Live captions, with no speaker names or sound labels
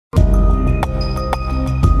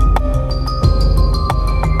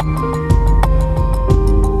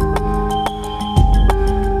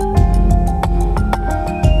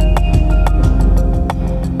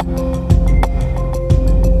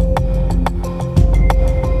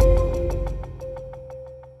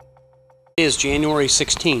is January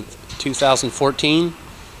 16th, 2014.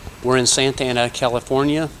 We're in Santa Ana,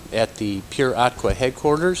 California at the Pure Aqua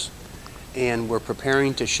headquarters, and we're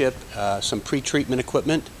preparing to ship some pretreatment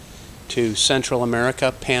equipment to Central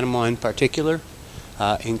America, Panama in particular.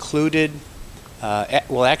 Included,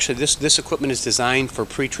 well actually this equipment is designed for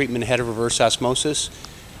pretreatment head of reverse osmosis.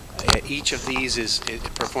 Each of these it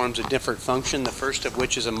performs a different function, the first of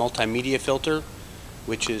which is a multimedia filter,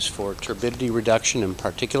 which is for turbidity reduction and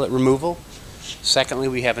particulate removal. Secondly,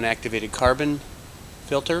 we have an activated carbon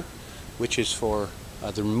filter, which is for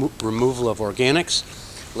the removal of organics.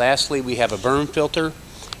 Lastly, we have a burn filter,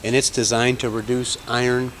 and it's designed to reduce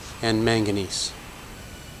iron and manganese.